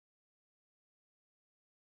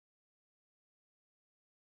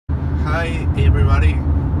Hi everybody,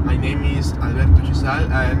 my name is Alberto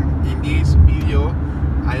Chisal, and in this video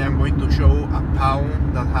I am going to show a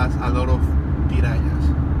pond that has a lot of piranhas.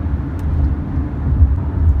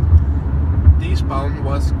 This pond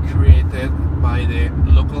was created by the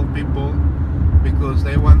local people because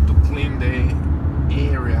they want to clean the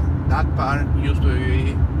area. That part used to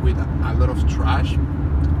be with a lot of trash,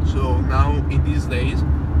 so now in these days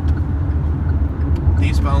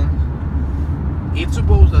this pond, it's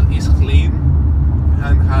supposed that it's clean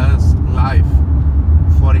and has life.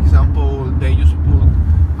 For example, they used to put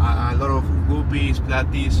a lot of guppies,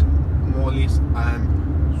 platies, mollies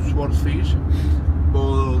and swordfish,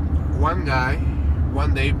 but one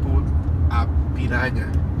day put a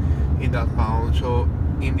piranha in that pond. So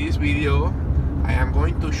in this video I am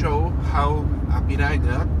going to show how a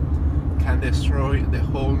piranha can destroy the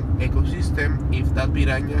whole ecosystem if that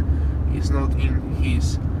piranha is not in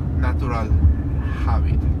his natural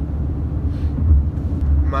habit.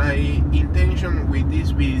 My intention with this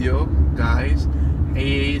video, guys,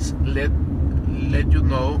 is let you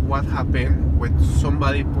know what happened when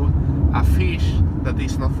somebody put a fish that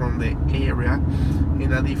is not from the area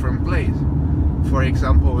in a different place. For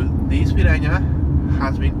example, this piranha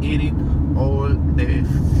has been eating all the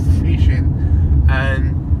fishing,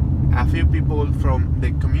 and a few people from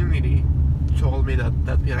the community told me that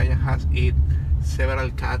that piranha has eaten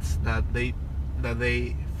several cats that they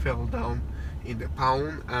fell down in the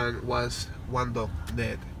pond, and was one dog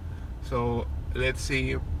dead. So let's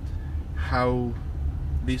see how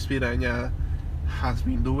this piranha has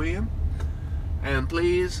been doing. And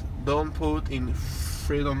please don't put in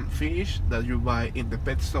freedom fish that you buy in the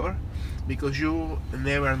pet store, because you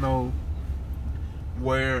never know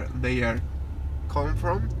where they are come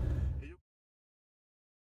from.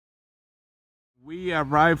 We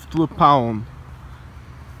arrived to the pond.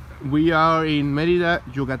 We are in Mérida,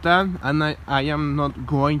 Yucatan, and I am not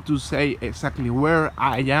going to say exactly where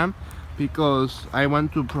I am because I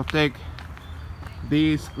want to protect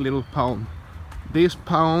this little pond. This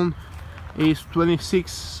pond is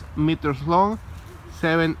 26 meters long,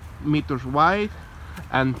 7 meters wide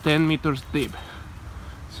and 10 meters deep.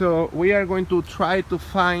 So we are going to try to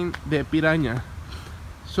find the piranha.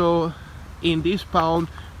 So in this pond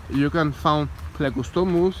you can find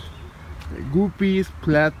Plecostomus, guppies,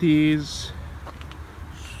 platies,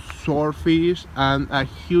 swordfish and a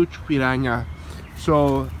huge piranha.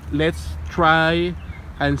 So let's try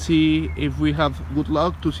and see if we have good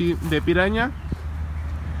luck to see the piranha.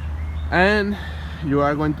 And you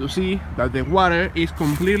are going to see that the water is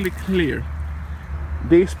completely clear.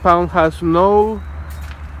 This pond has no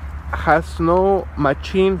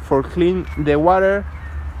machine for clean the water.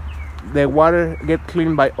 The water get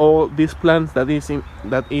cleaned by all these plants that is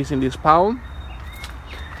in this pond,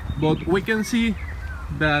 but we can see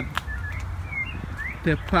that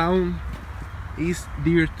the pond is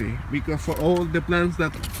dirty because for all the plants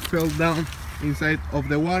that fell down inside of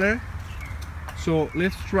the water. So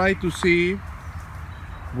let's try to see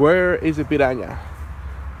where is the piranha,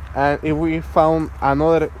 and if we found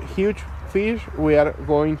another huge fish we are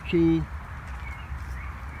going to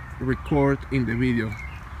record in the video.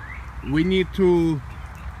 We need to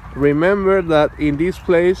remember that in this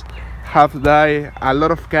place have died a lot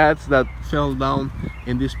of cats that fell down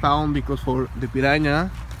in this pond because for the piranha.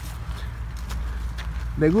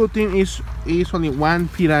 The good thing is only one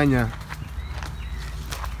piranha.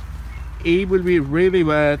 It will be really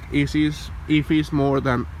bad if it's more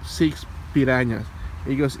than 6 piranhas,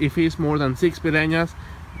 because if it's more than 6 piranhas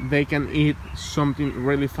they can eat something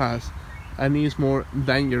really fast and it's more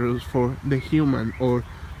dangerous for the human or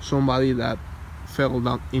somebody that fell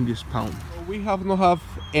down in this pond. So we have not have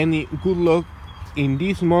any good luck in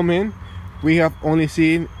this moment. We have only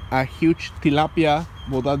seen a huge tilapia,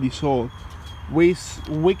 but that is all. We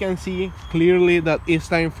can see clearly that it's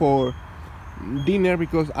time for dinner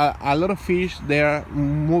because a lot of fish they are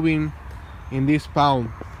moving in this pond.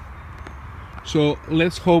 So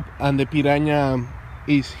let's hope and the piranha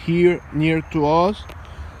is here near to us.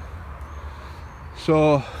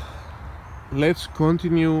 So let's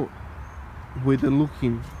continue with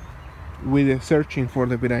the searching for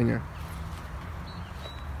the piranha.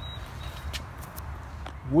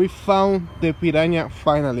 We found the piranha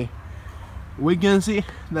finally. We can see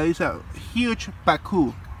that it's a huge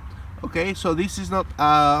pacu. Okay, so this is not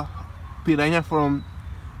a piranha from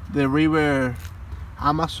the river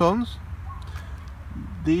Amazons.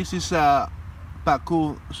 This is a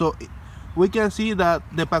pacu. So we can see that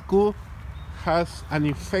the pacu has an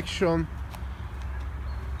infection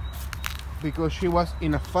because she was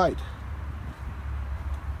in a fight.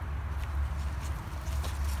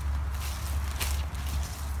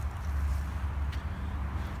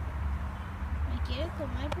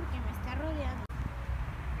 tomar porque me está rodeando.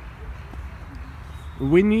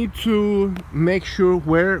 We need to make sure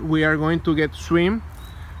where we are going to get swim,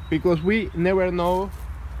 because we never know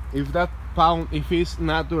if that pond, if it's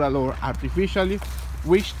natural or artificially,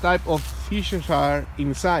 which type of fishes are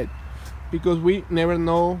inside, because we never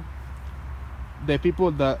know the people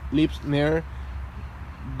that lives near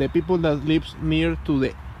to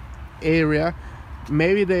the area.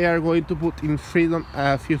 Maybe they are going to put in freedom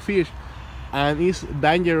a few fish, and it's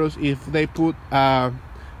dangerous if they put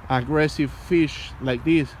aggressive fish like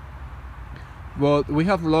this. But we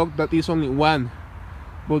have luck that is only one.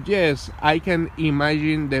 But yes, I can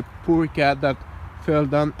imagine the poor cat that fell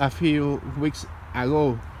down a few weeks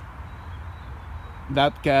ago.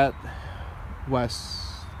 That cat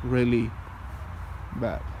was really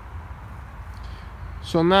bad.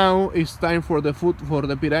 So now it's time for the food for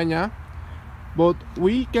the piranha, but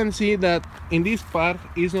we can see that in this part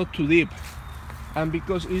it's not too deep, and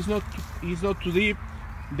because it's not too deep,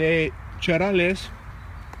 the charales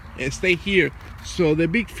stay here. So the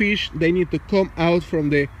big fish, they need to come out from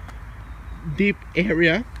the deep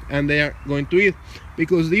area and they are going to eat.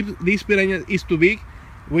 Because this piranha is too big,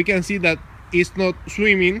 we can see that it's not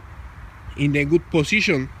swimming in a good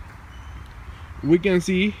position. We can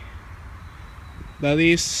see that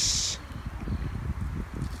is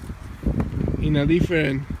in a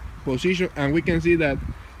different position, and we can see that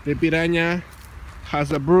the piranha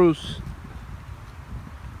has a bruise.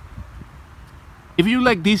 If you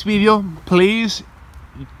like this video, please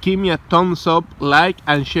give me a thumbs up, like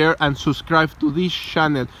and share, and subscribe to this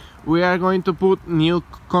channel. We are going to put new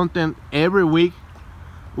content every week.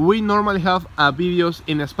 We normally have videos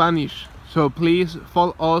in Spanish, so please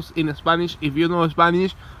follow us in Spanish if you know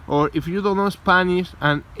Spanish, or if you don't know Spanish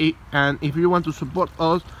and if you want to support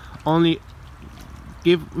us, only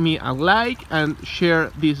give me a like and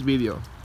share this video.